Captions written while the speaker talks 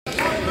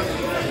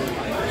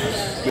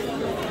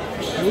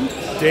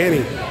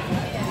Danny.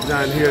 He's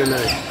not here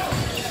tonight.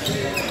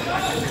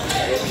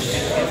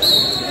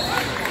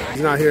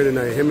 He's not here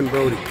tonight. Him and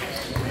Brody.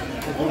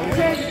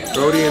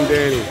 Brody and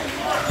Danny.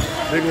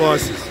 Big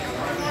losses.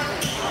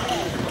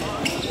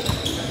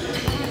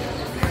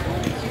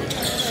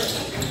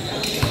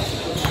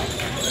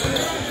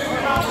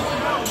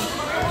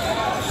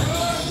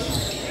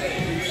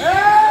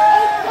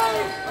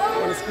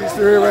 Want to squeeze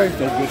through here, right? So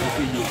good to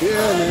see you.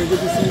 Yeah, man. Good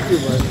to see you too,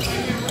 man.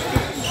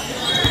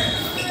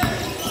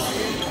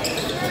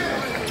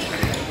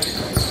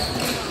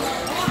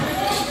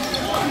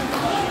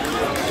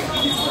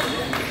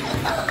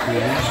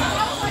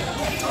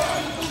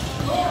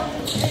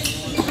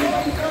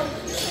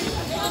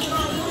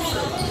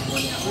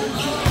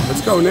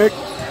 Let's go, Nick.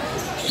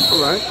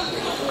 All right.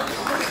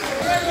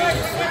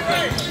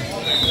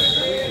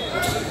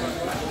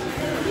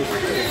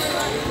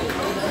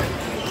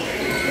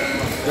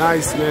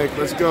 Nice, Nick.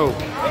 Let's go.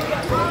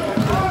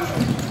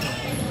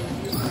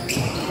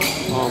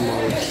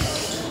 Almost.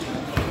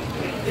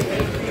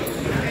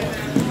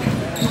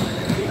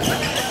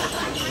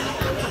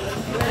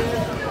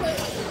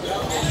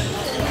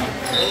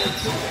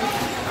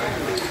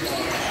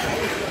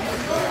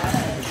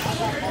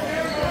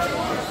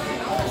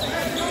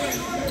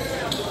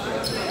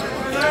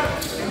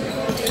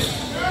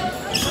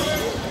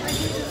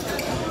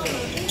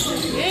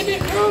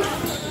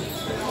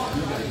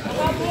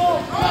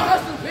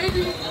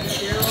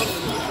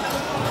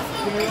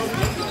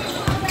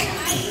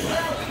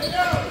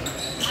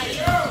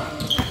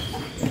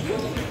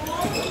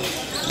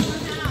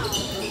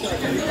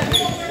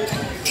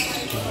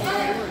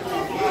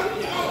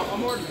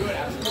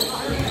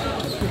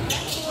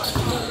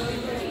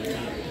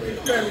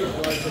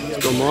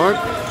 Let's go, Mark.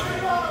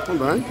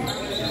 Hold on.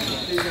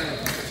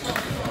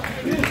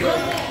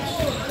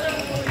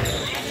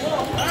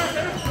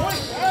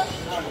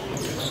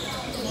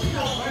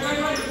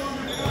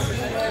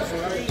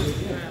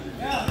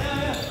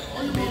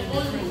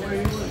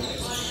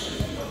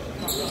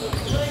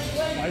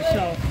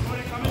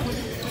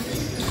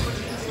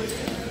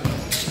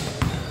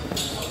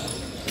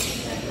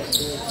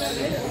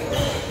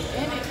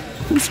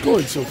 Who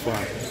scored so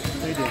far?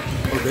 They did.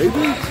 Oh, they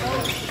did?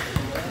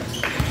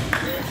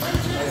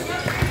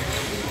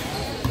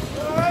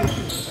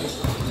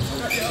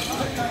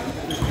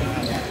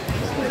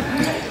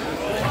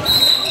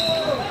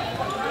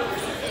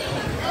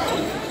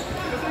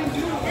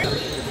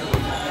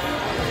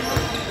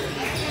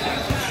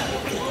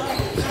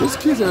 But this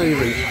kid's not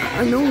even,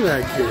 I know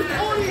that kid.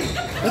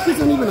 That kid's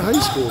not even high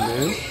school,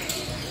 man.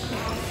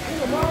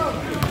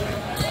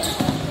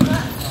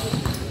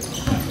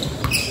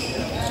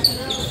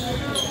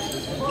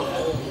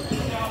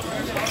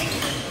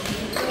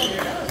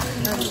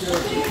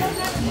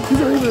 He's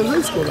not even in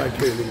high school, that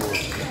kid, anymore.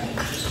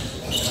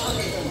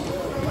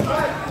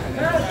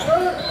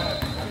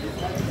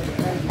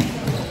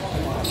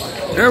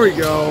 There we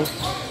go.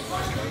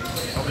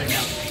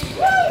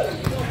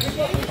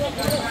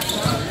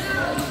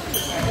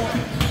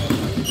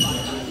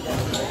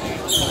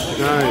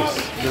 Nice,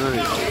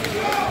 nice.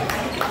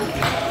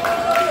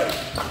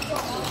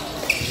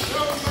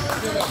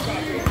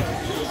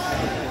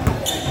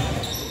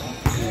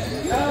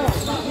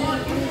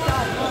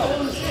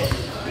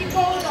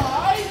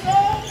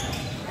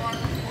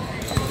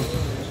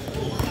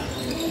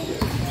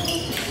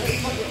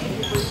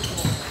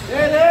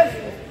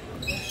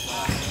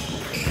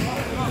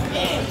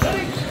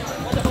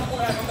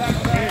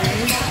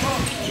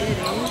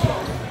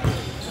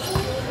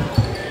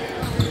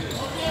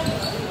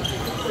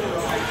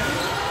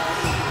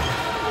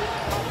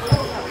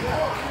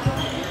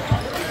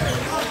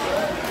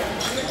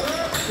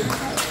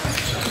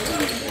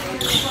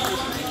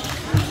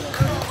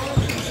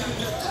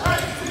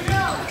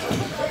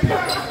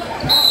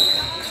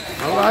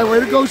 All right, way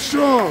to go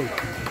strong.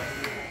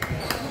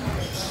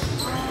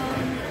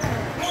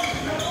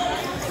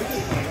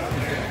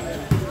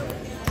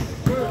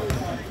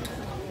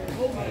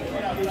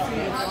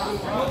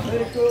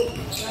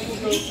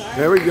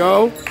 There we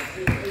go.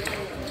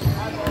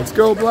 Let's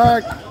go,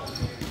 Black.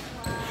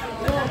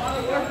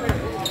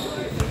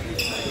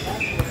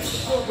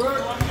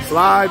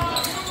 Slide.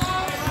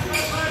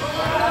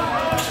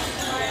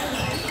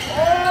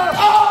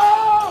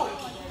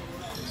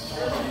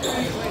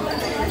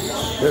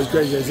 That's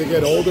crazy. As they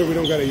get older, we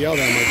don't got to yell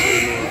that much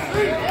anymore.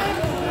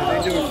 Yeah,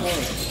 they do it for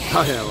us.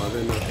 Oh, yeah, well,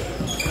 they're not.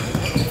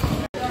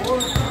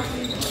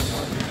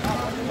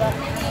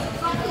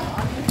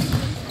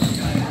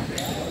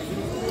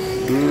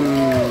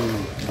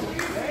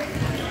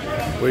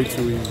 Way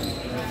too easy.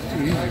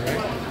 Too easy,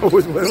 right? Oh,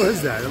 what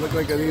was that? It looked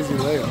like an easy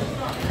layup.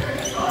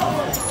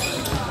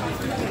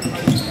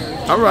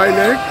 All right,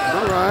 Nick.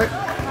 All right.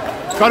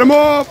 Cut him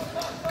off.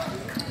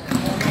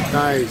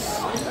 Nice.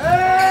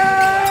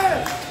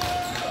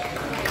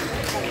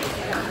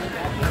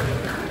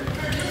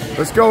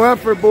 Let's go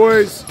effort,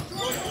 boys.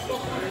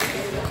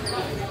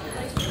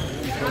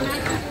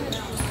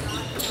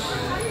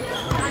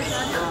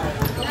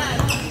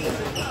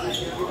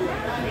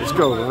 Let's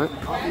go, right?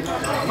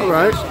 All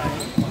right.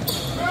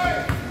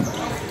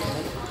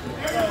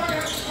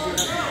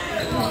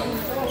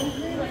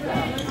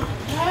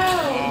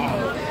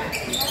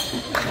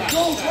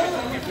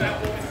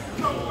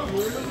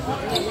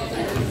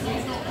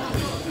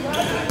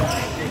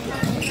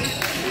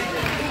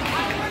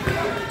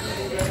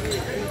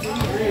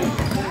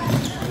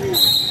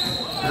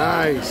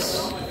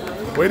 Nice.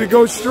 Way to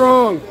go,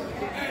 strong.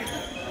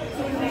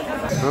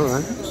 All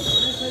right.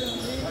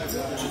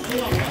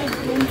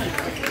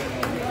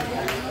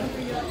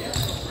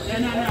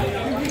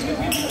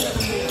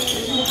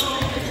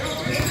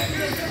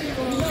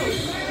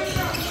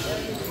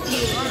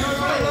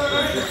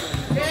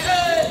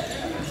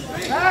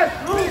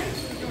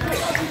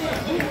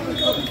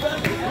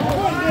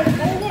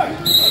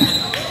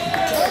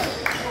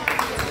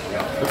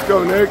 Let's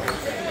go, Nick.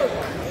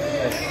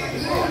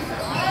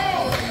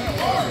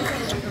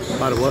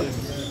 About what?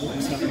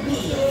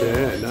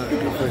 Yeah, no,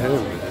 good for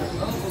him.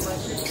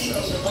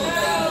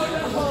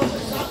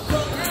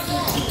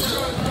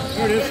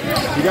 There it is.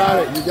 You got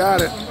it, you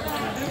got it.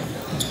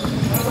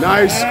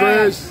 Nice,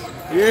 Chris.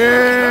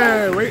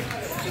 Yeah,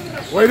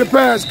 way to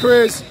pass,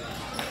 Chris.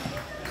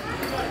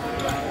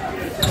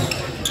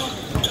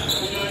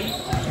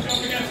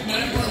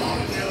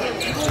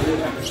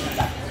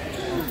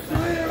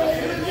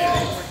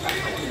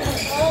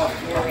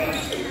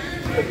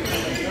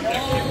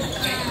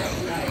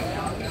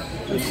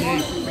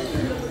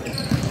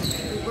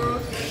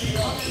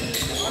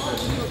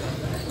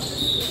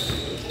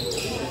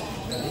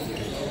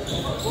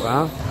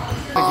 Wow.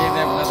 I gave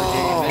them another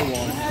game. They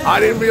won. I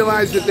didn't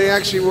realize that they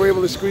actually were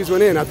able to squeeze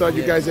one in. I thought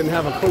you guys didn't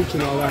have a coach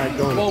and all that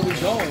going. Well, we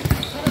don't.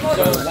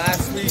 So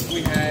last week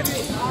we had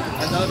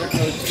another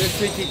coach.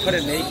 This week he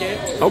couldn't make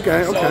it.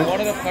 Okay, okay. So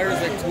one of the players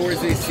tore his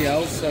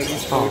ACL, so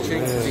he's coaching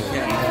because he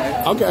can't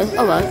play. Okay,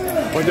 all right.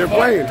 Well, they're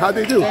playing. How'd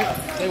they do?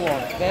 They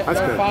won. They're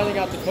good. finally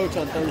got the coach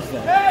on Thursday.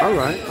 All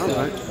right, all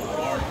right.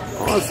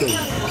 Awesome.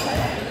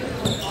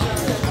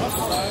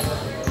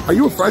 Are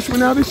you a freshman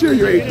now this year?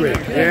 You're 8th grade.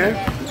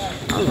 Yeah?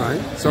 All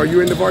right. So are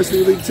you in the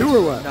varsity league too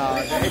or what? No,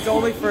 it's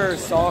only for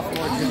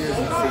sophomore, juniors,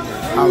 and seniors.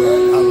 All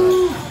right, all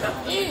right.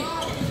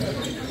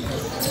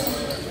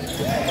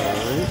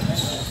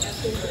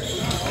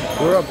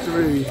 We're up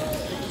 3.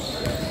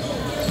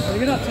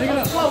 Take it up, take it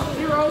up.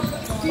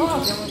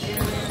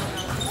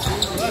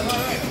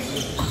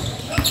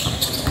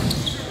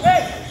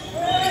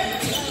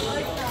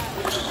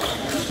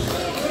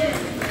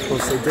 Well,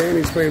 so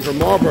Danny's playing for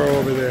Marlboro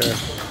over there.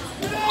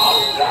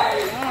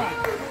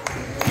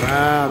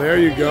 Wow, there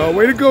you go.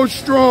 Way to go,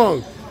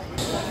 strong.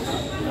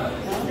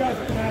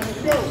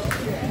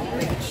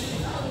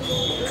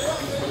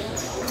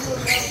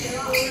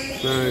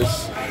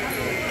 Nice.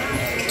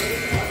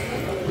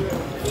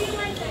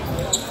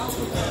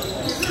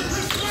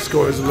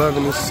 Score is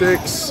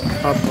 11-6,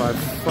 up by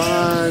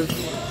 5.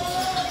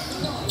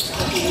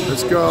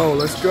 Let's go,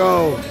 let's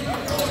go.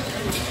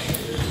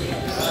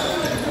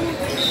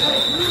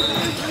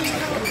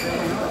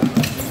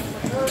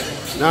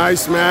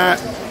 Nice, Matt.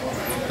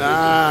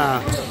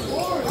 Ah.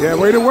 Yeah,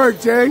 way to work,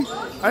 Jay.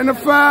 And a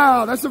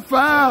foul. That's a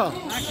foul.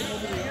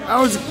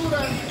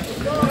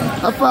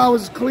 That foul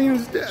was clean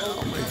as day.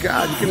 Oh my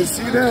God, you couldn't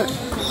see that?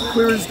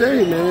 Clear as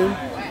day, man.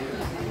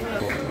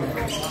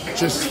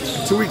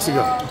 Just 2 weeks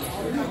ago.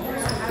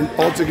 And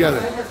all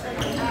together.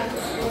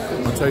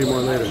 I'll tell you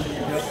more later.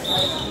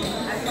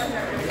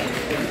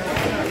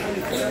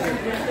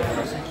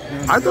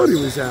 I thought he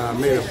was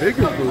made a big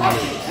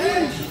improvement.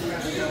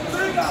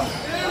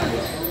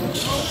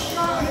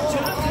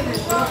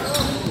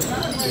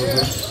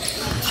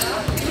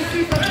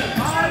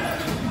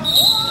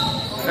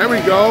 There we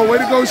go. Way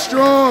to go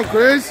strong,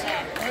 Chris.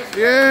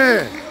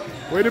 Yeah.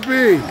 Way to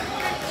be.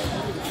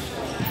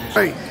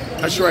 Hey,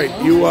 that's right.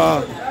 You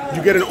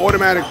get an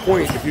automatic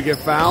point if you get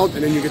fouled,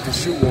 and then you get to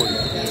shoot one.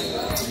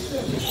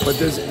 But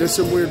there's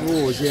some weird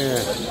rules, yeah.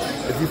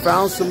 If you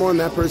foul someone,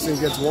 that person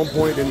gets 1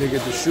 point, and they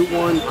get to shoot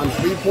one. On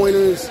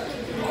 3-pointers,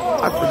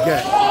 I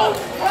forget.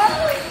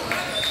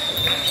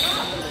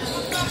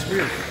 It's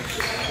weird.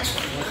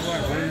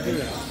 Why do you do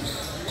that?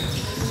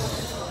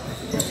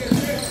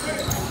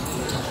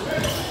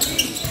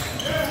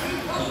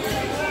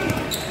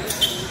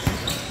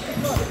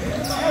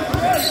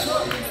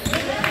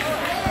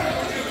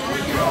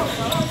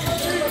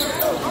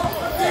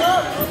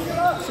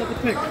 Set the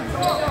pick.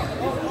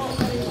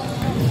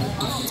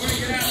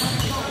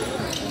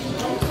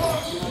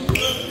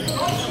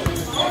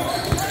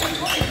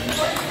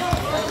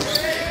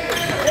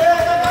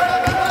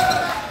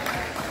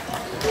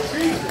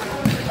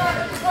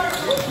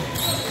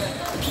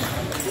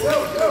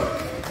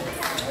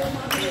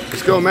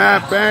 Let's go,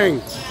 Matt. Bang.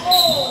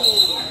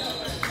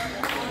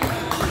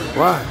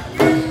 What?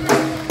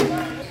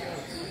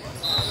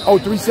 Oh,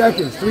 3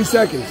 seconds. 3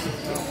 seconds.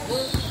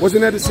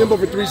 Wasn't that the symbol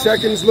for 3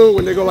 seconds, Lou,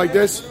 when they go like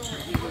this?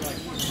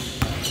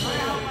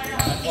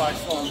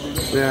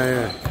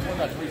 Yeah.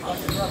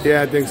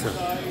 Yeah, I think so.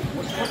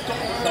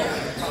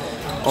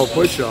 Oh,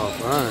 push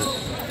off. All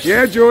right.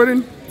 Yeah,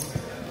 Jordan.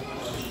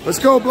 Let's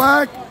go,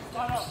 Black.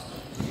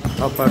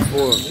 Up by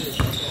 4.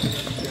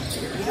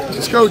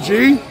 Let's go,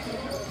 G.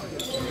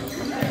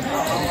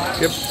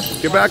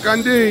 Get back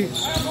on D.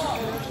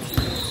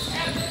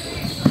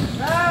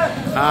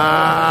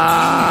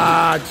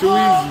 Ah, too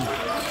easy.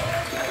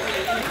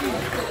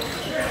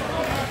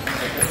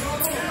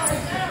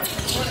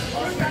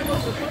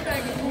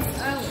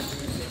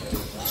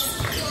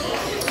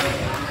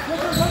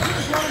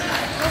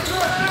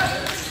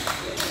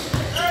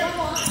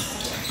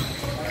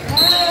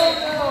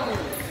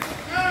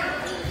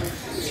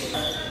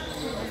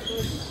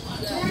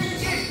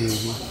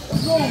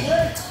 Let's go,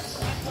 Rick.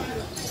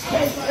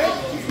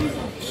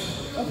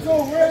 Let's go,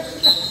 Rick.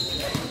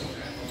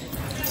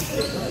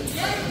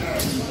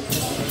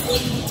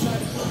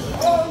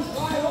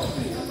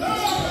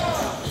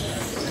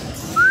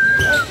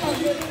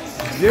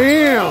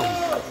 Damn.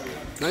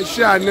 Nice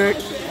shot, Nick.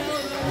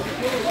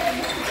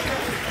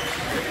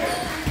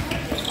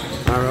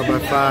 All right, up by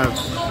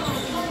 5.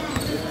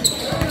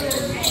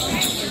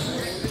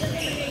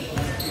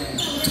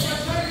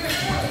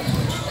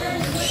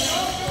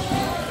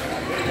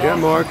 Yeah,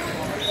 Mark.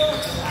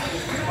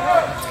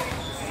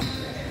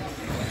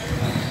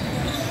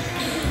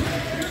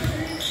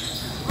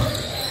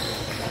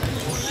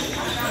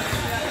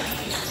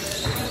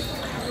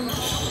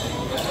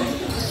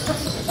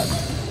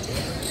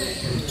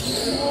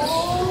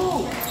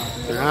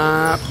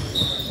 Stop.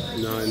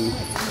 None.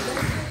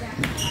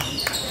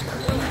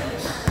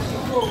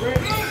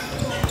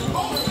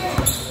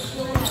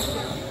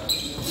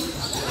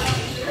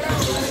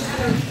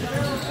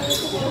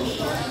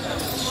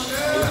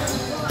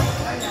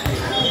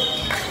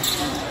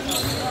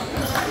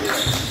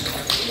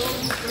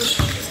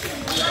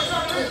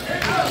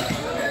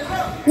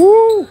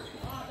 Woo!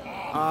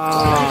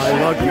 Ah,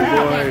 lucky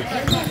boy.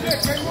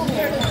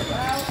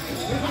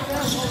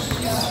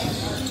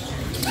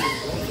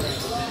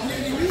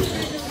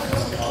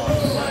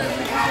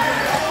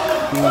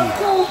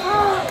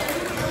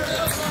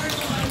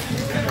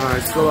 All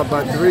right, still up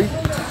by 3.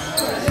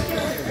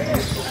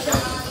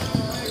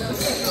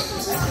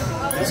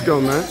 Let's go,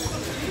 man.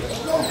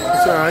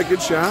 It's all right,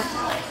 good shot.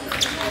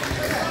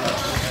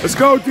 Let's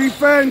go,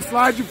 defense.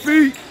 Slide your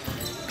feet.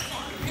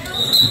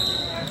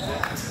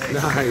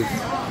 Nice.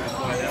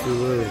 Too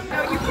little.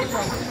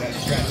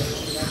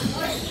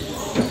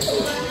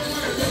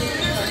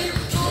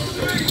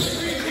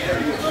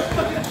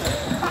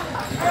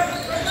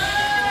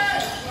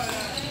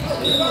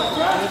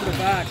 Over the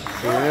back.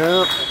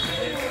 Yep.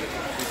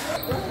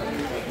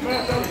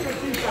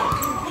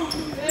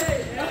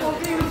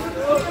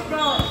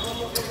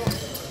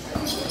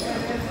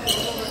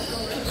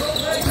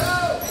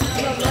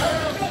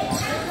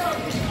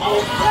 Oh,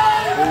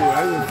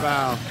 that was a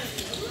foul.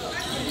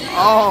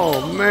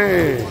 Oh,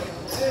 man.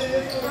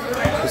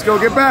 Let's go.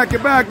 Get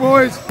back,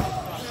 boys.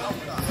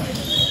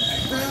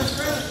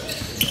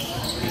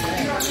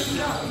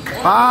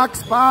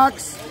 Box.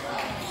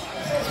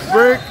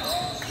 Brick.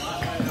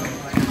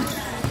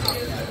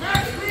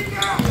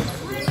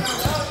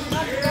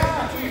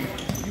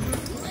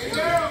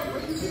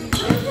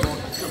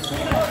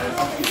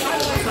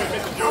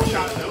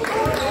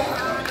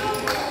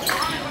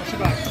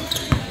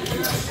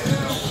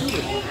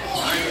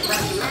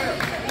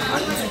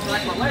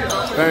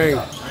 Bang.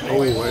 Oh,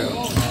 well.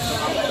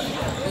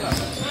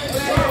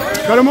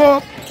 Cut him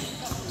off.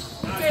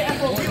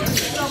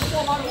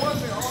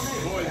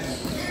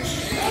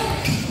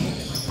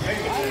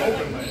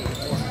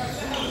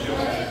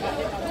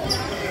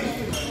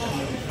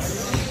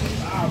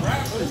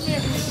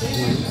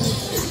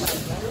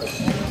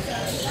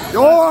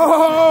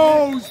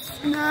 Oh,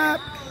 snap.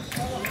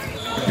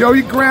 Yo,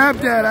 he grabbed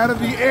that out of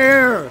the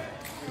air.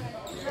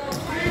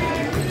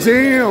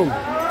 Damn.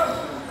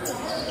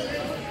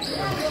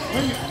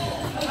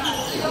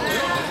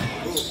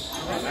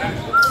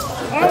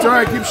 That's all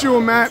right. Keep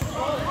shooting, Matt.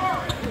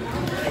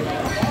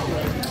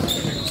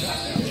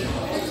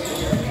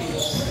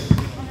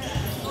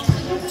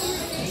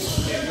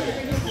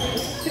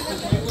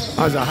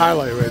 That was a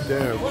highlight right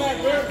there.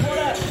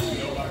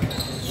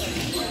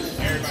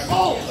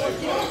 Oh,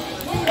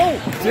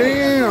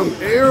 damn.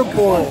 Air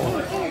ball.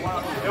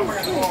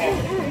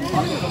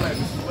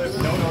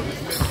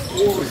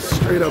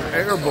 Straight up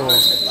air ball.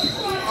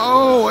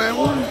 Oh, and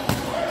one.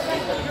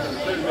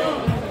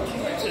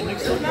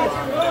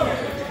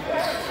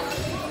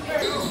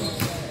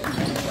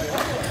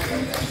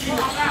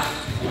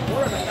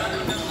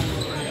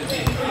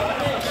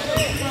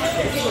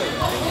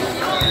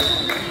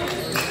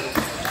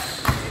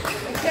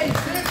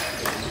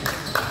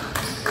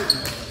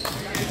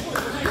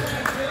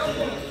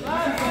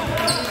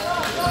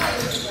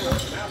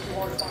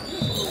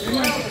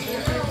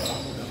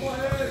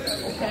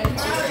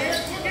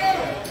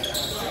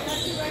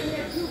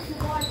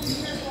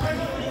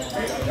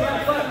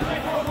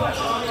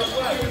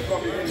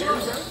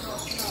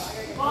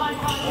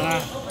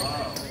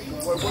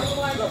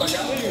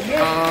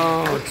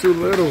 Oh, too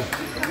little.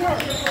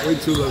 Way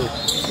too little.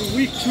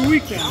 Too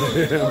weak now.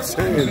 Yeah, I'm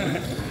saying.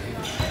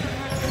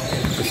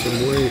 That's some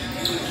weight.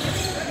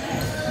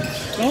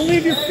 Don't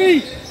leave your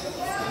feet.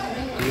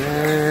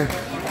 Nah.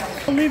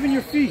 Don't leave in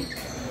your feet.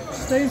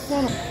 Stay in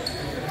front of them.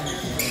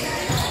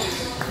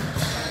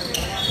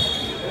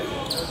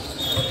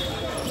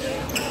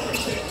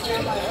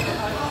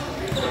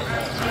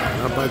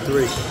 Up by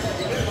 3.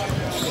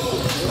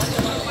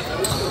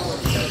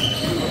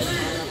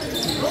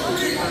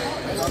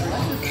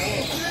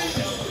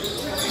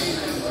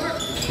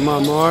 Come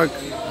on, Mark.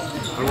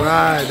 All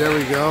right, there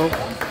we go.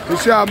 Good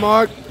shot,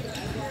 Mark.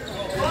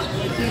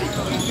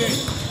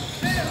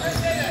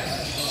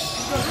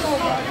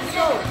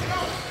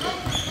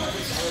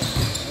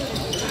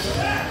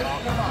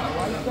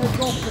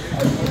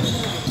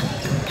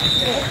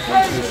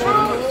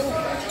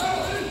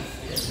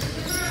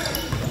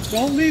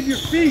 Don't leave your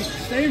feet.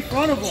 Stay in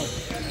front of them.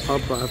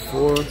 Up by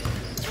 4.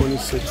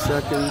 26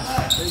 seconds.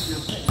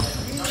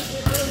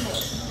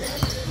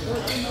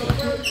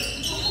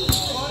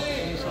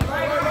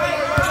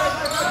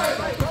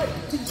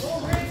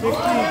 Look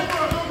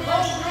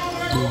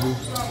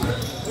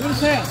at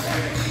his hand.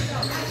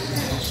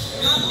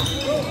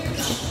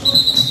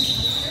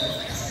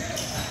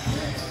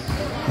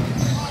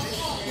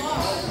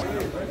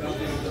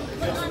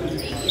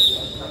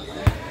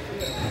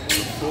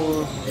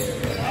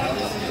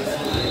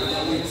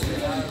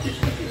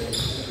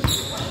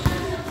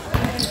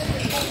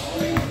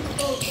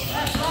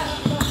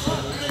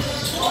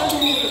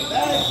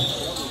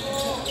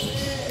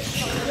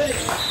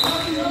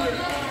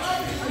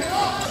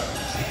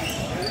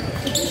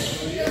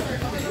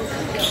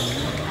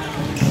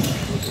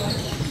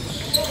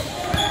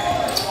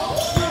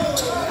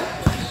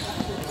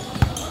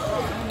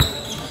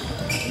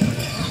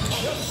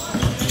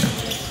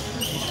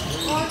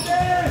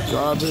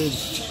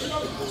 Garbage.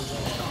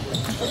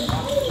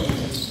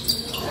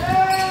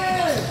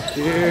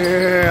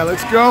 Yeah,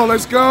 let's go,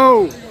 let's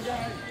go.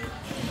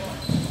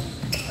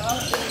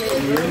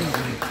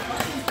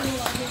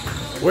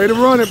 Way to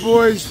run it,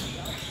 boys.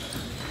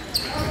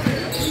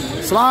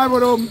 Slide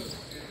with them.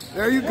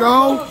 There you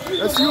go.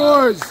 That's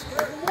yours.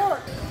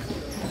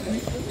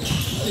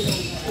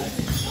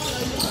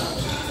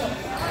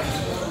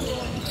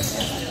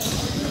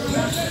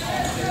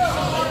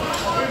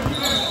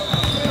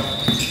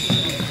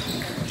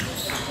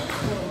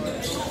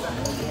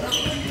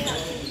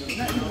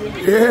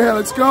 Yeah,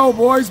 let's go,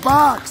 boys.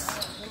 Box.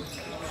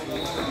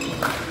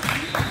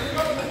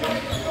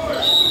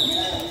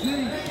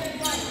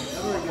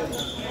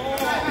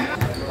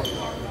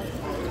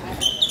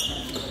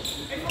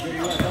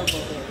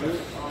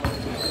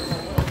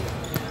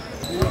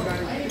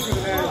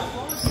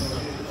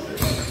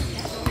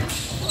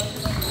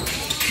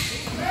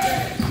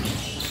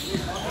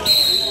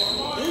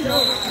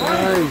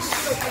 Nice.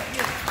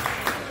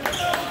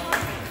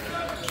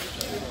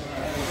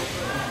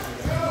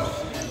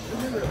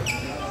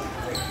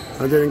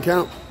 I didn't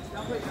count.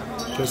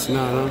 Just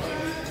not, huh?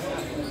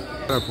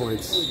 Got our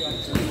points.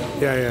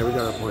 Yeah, we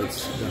got our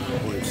points.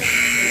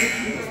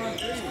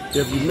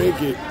 Yeah, if you make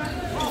it,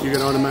 you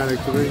get automatic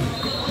 3.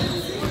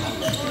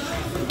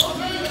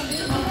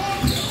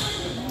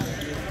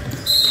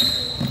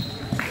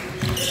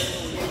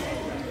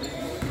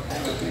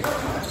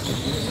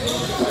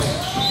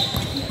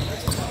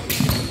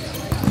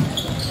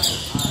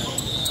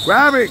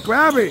 Grab it,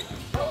 grab it.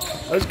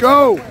 Let's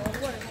go.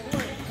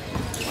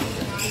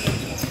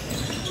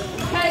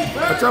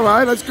 That's all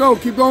right. Let's go.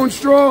 Keep going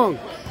strong.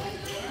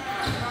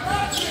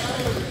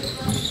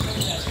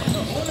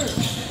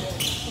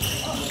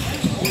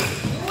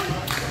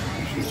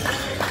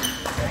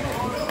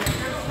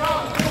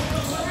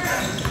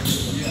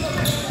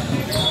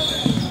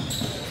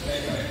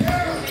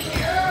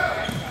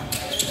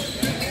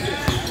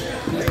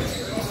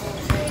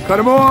 Cut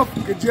him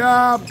off. Good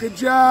job. Good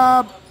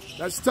job.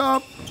 That's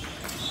tough.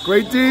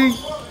 Great D.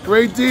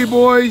 Great D,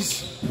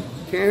 boys.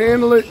 Can't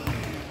handle it.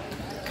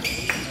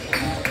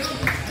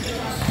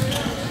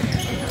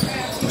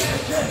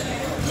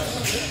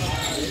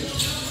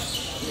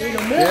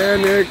 Yeah,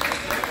 Nick.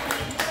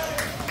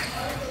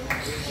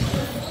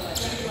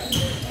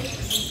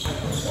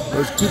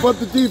 Let's keep up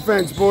the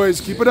defense, boys.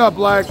 Keep it up,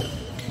 Black.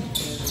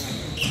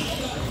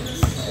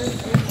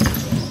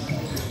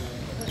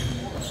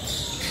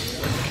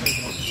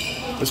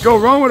 Let's go.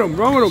 Run with him.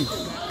 Run with him.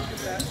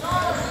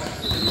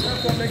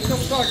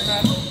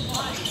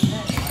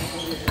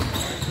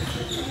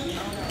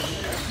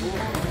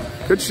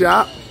 Good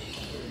shot.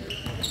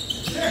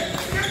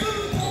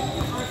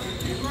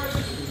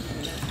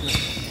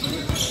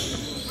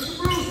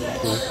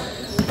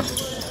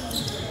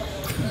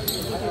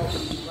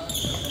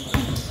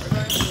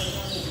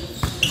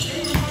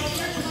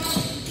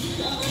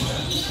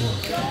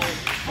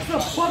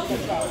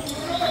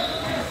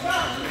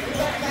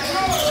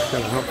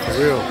 Gotta help for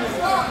real.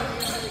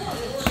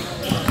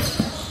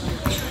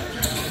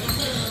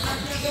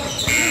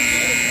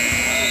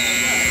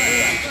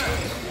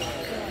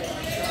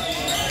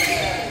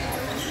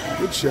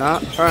 Good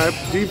shot. All right,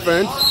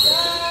 defense.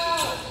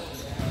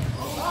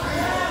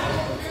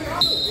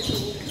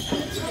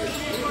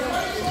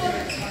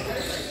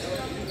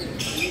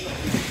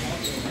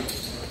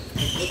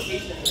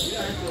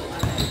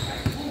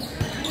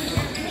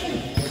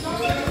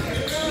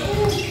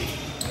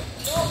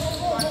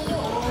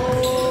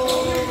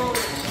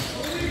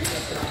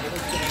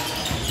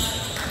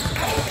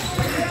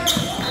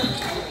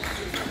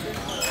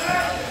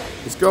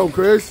 go,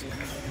 Chris.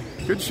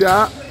 Good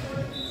shot.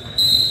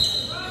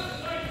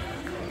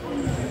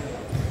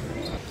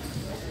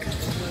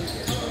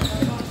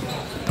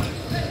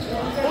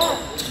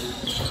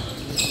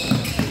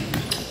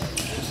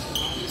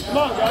 Come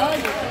on,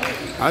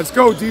 guys. Let's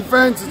go,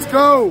 defense. Let's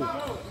go.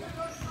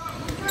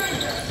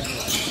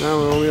 Now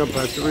we're only up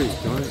by 3. Go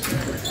ahead.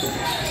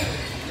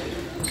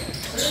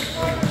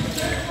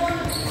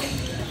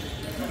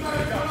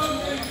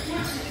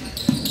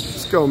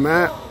 Let's go,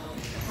 Matt.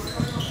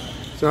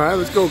 It's all right.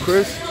 Let's go,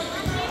 Chris.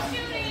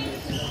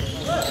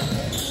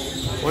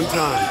 One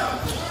time.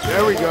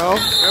 There we go.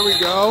 There we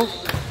go.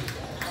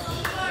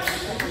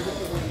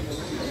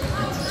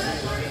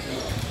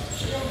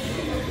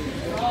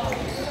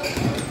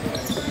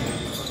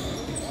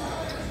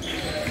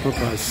 Up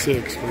by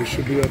 6, but it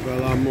should be up by a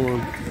lot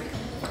more.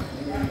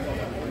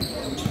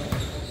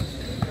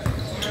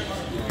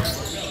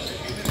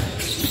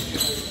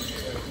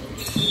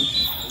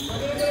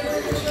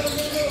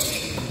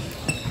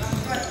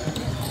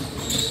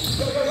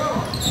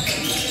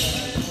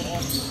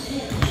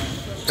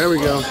 There we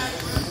go.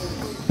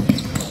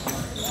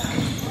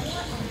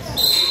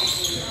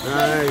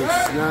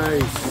 Nice,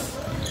 nice.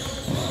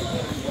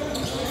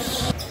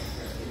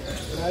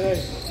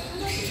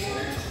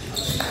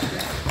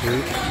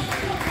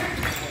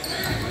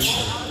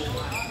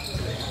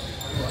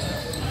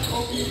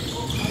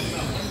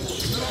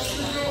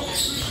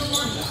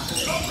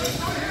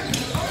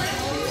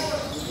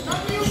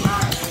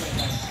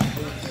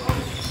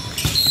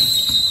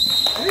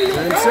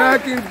 Ten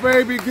seconds,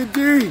 baby. Good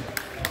D.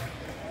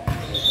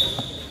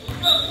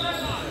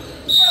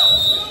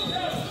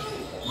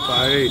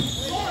 By 8.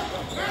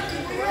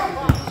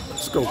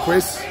 Let's go,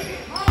 Chris.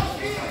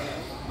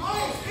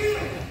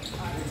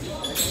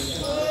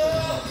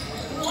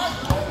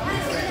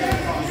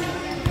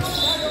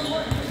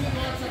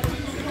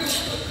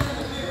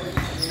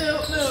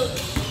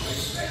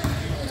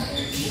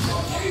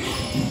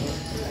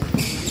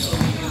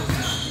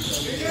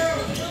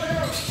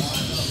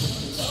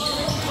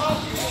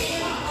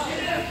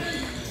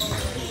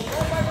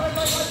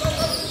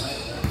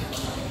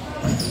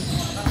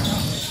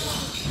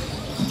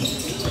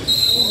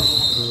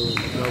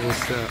 Double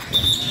step.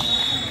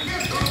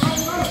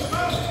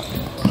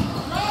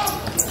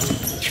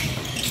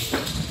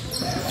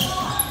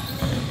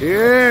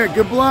 Yeah,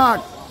 good block.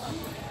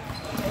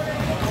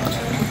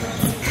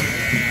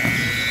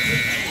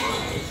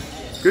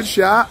 Good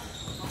shot.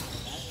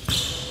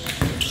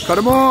 Cut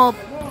him off.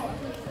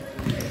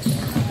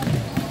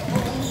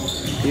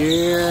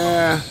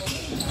 Yeah.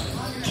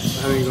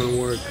 That ain't gonna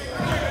work.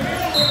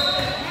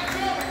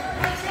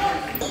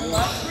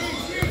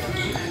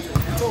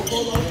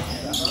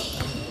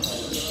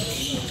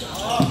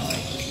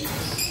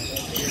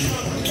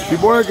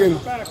 Keep working.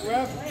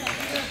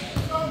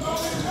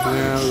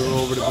 Yeah, we'll go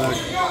over the back.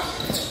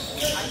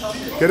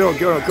 Get it,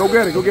 go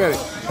get it, go get it.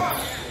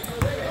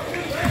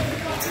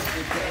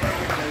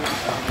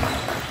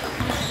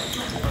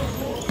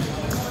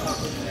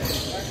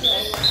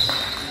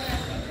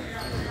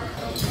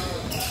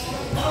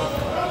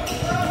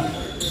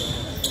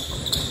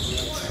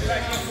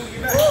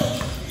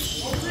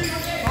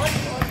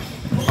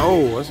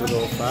 Oh, that's a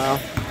little foul.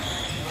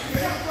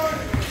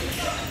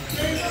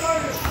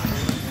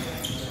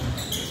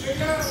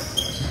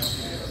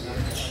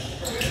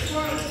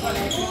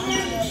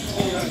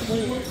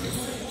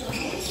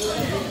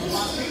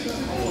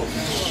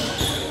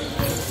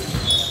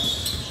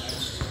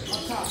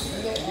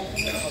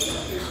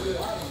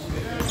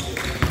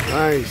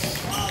 Nice.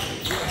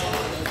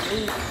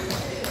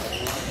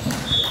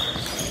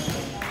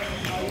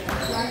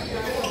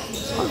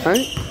 All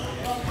right.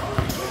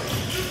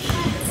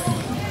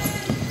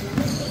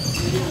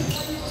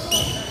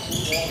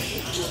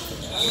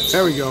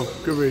 There we go.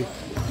 Good read.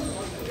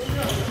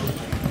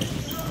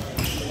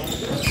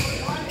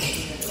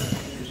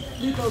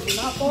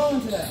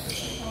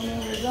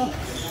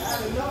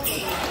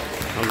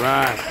 All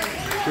right.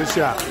 Good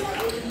shot.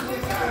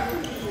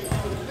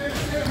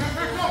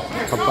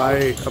 Up by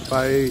 8. Up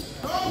by 8.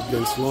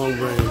 Against long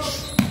range.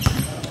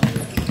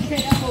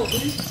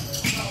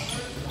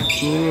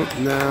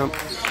 Nah.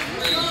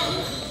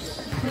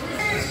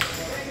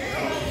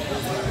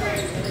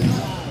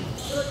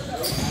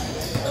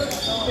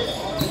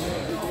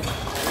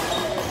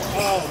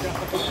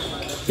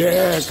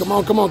 Yeah, come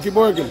on, keep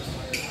working.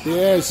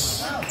 Yes.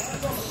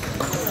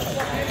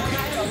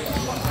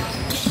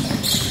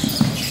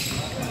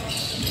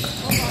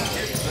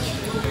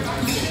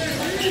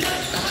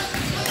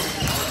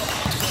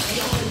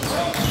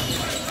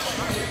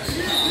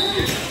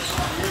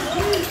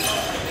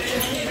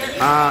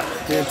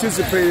 They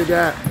anticipated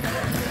that.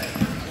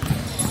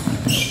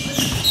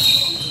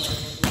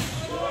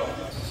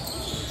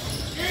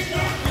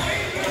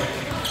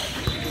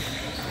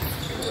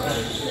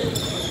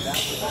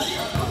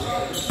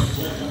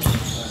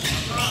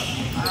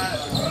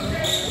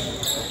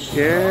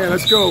 Yeah,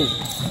 let's go.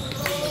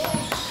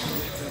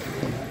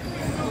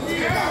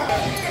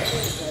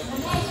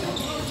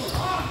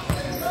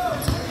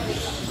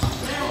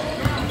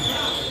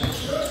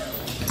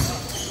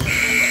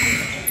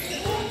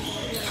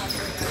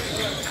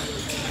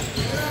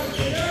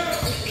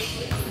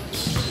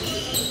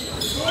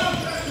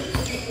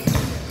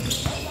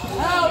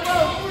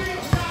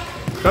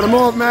 Cut him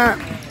off, Matt.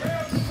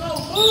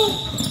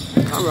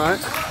 All right.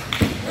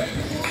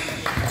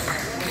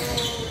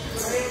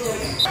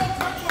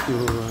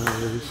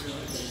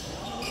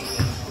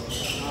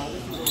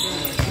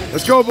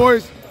 Let's go,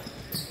 boys.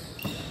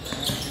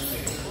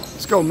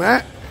 Let's go,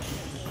 Matt.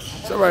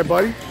 It's all right,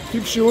 buddy.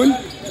 Keep shooting.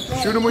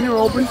 Shoot him when you're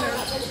open.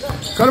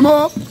 Cut him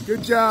off.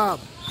 Good job.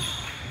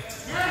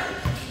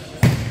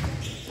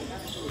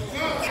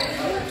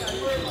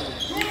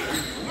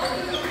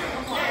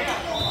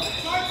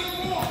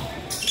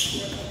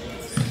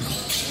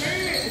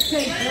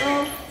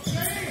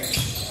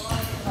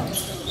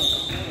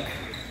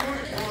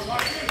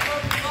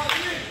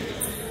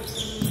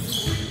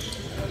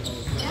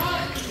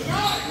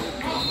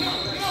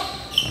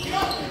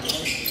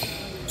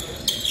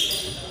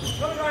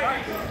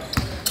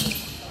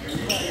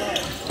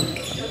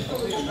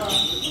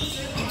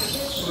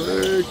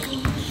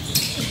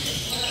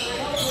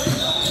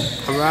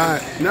 All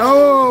right.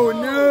 No,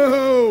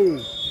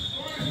 no.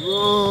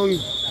 Wrong.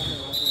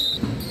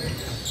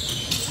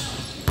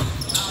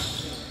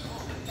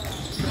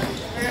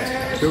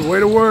 Good way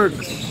to work.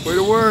 Way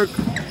to work.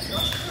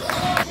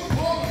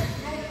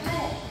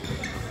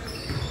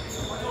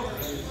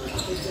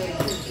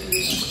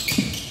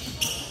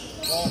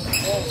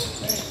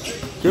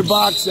 Good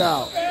box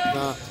out.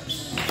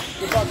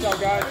 Good box out,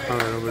 guys. All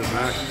right, over the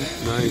back.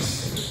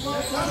 Nice.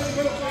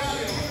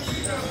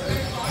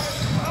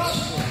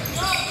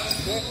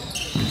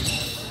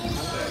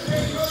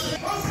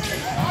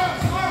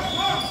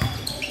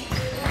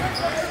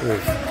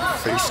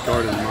 Face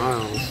guarded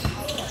Miles.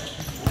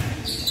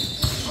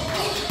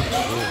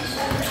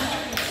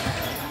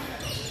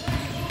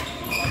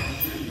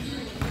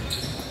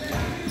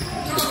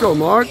 Let's go,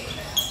 Mark.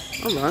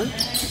 All right.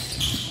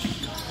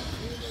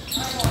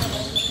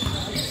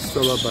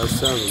 Still up by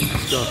 7.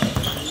 Let's go.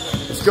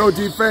 Let's go,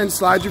 defense.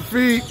 Slide your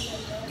feet.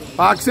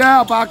 Box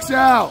out. Box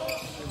out.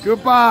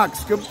 Good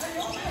box. Good.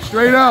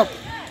 Straight up.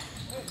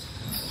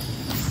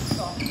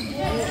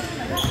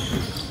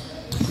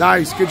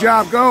 Nice. Good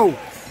job. Go.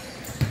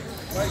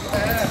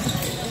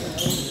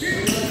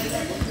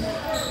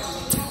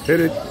 Hit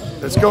it.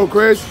 Let's go,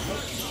 Chris.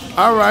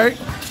 All right.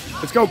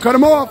 Let's go. Cut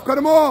him off. Cut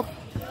him off.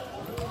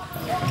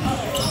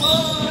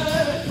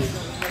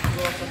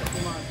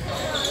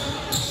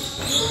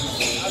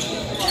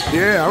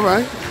 Yeah, all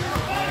right.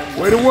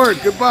 Way to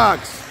work. Good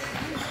box.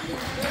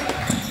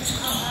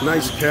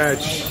 Nice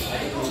catch.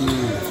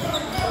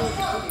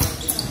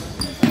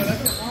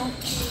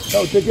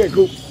 Oh, take care,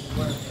 Coop.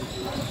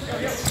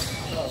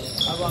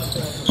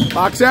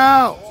 Box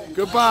out.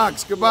 Good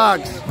box. Good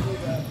box.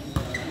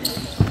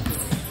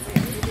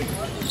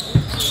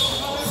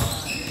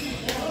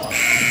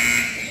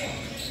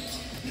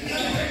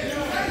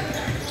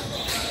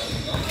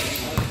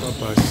 Up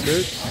by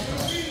 6.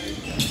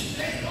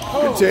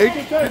 Good take.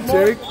 Good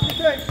take.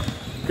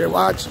 Okay,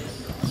 watch.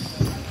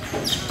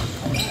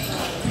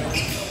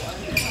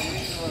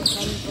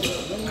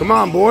 Come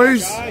on,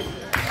 boys.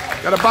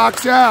 Got to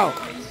box out.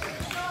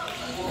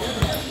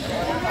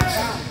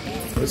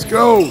 Let's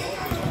go.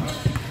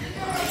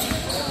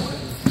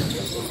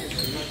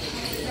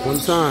 One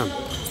time.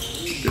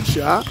 Good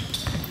shot.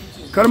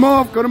 Cut him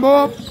off. Cut him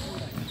off.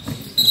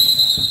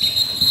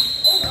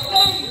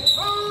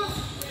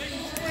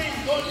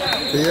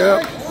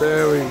 Yep.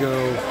 There we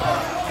go.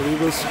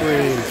 Legal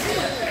screen.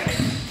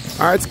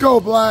 All right, let's go,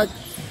 Black.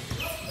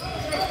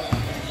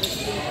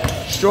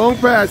 Strong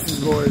passes,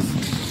 boys.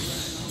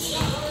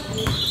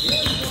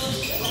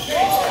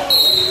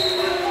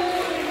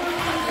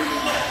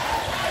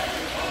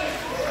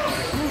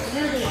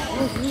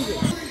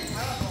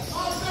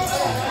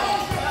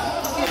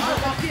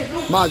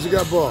 Maj, you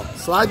got ball.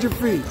 Slide your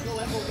feet.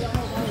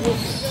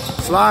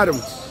 Slide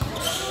them.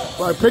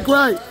 All right, pick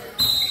right.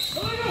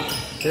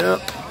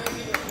 Yep.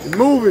 You're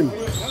moving.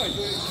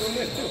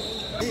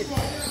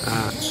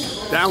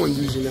 That one's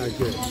usually not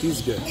good.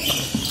 He's good.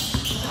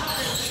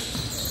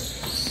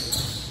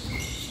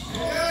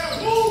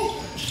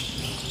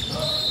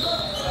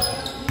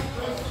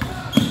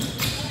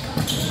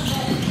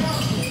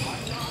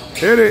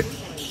 Hit it.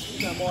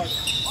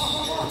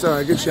 It's all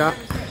right. Good shot.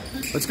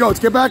 Let's go. Let's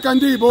get back on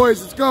D, boys.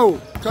 Let's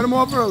go. Cut him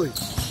off early.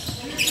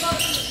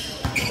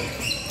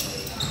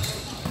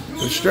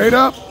 Go straight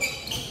up.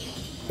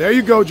 There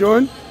you go,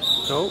 Jordan.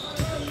 Nope.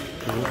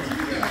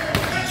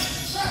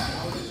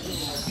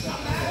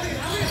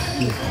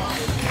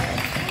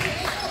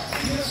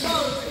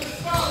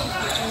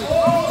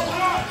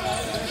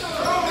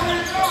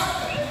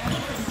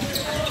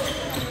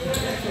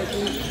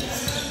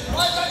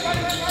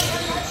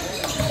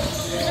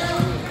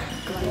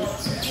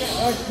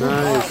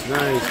 Nice,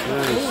 nice,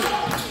 nice.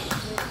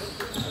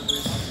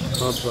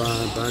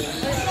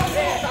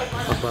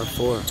 Up by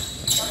 4.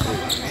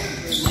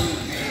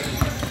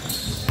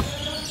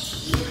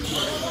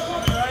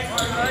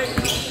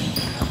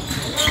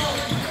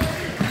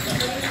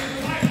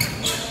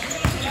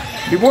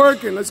 Keep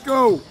working, let's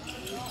go.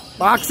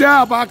 Box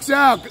out, box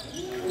out.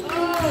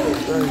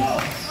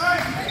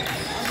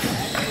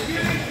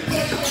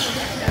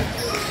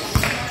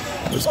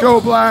 Let's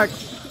go, Black.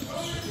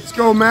 Let's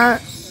go,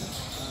 Matt.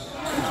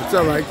 It's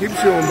all right. Keep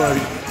shooting,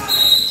 buddy.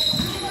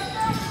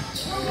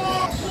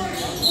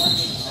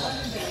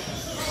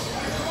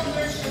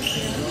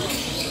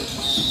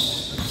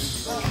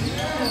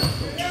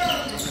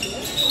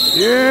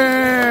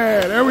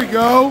 Yeah, there we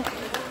go.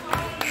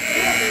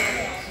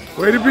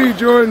 Way to be,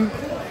 Jordan.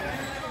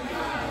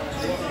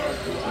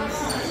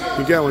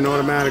 You get one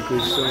automatically,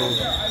 so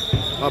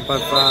up by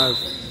 5.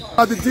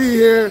 Got the D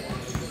here.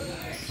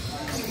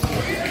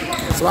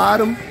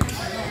 Slide him.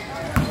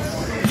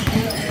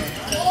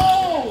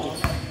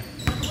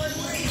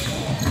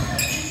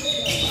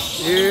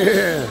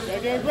 Yeah.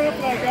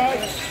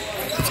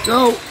 Let's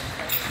go.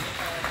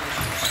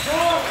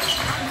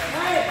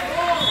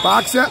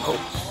 Box out. Oh.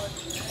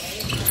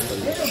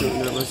 I'm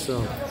shooting at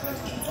myself.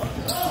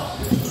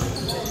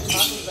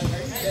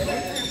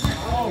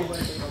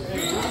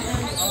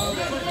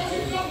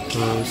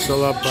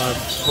 Still up by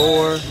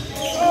 4.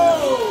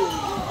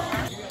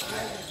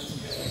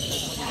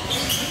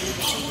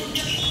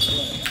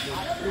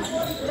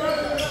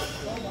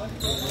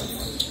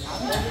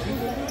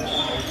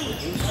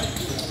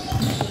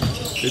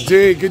 Good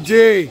D, good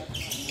D.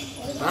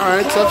 All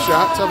right, tough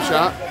shot, tough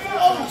shot.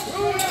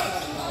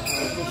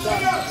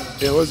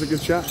 Yeah, it was a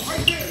good shot.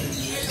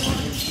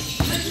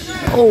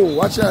 Oh,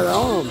 watch that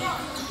arm.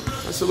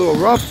 That's a little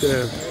rough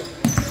there.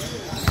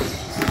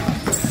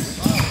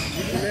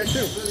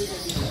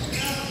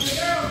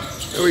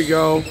 There we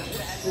go.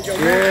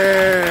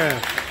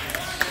 Yeah.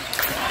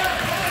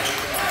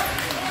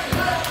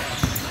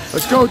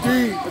 Let's go,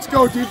 D. Let's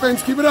go,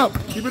 defense. Keep it up.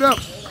 Keep it up.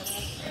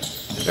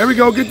 There we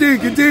go. Good D.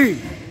 Good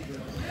D.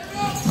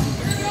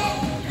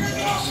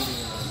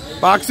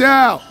 Box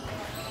out.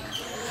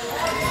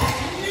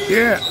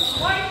 Yeah.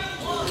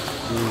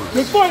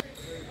 Good fight.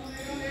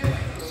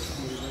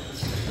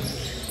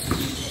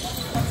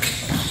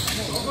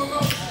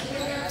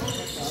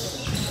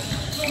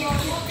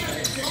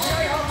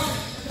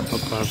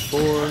 Up by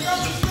 4.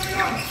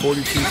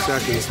 42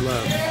 seconds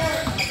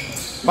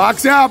left.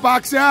 Box out.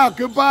 Box out.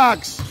 Good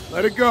box.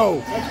 Let it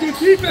go.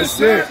 That's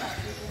it.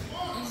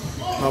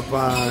 Up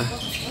by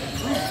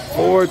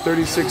 4.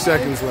 36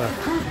 seconds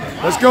left.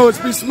 Let's go. Let's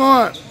be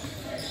smart.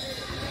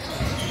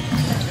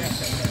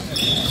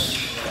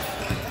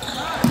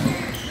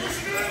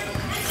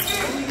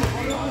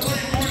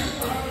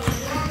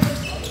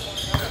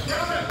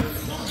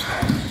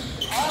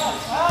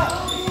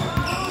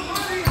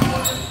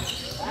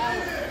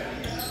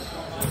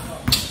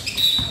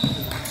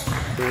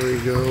 There we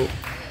go.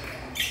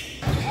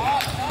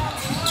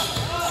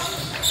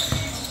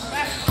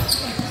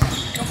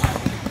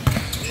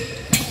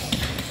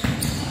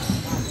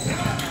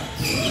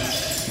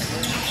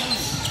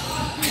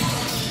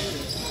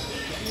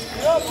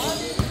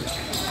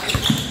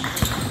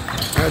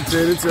 That's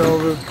it, it's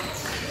over.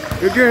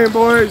 Good game,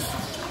 boys.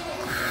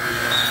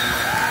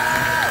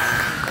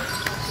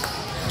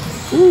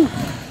 Woo.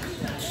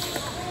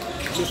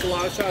 Just a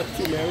lot of shots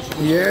too, man.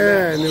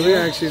 Yeah, and we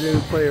actually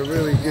didn't play a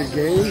really good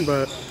game,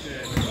 but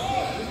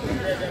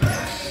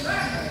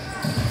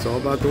it's all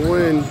about the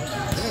win.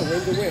 Yeah,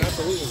 win to win,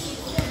 absolutely.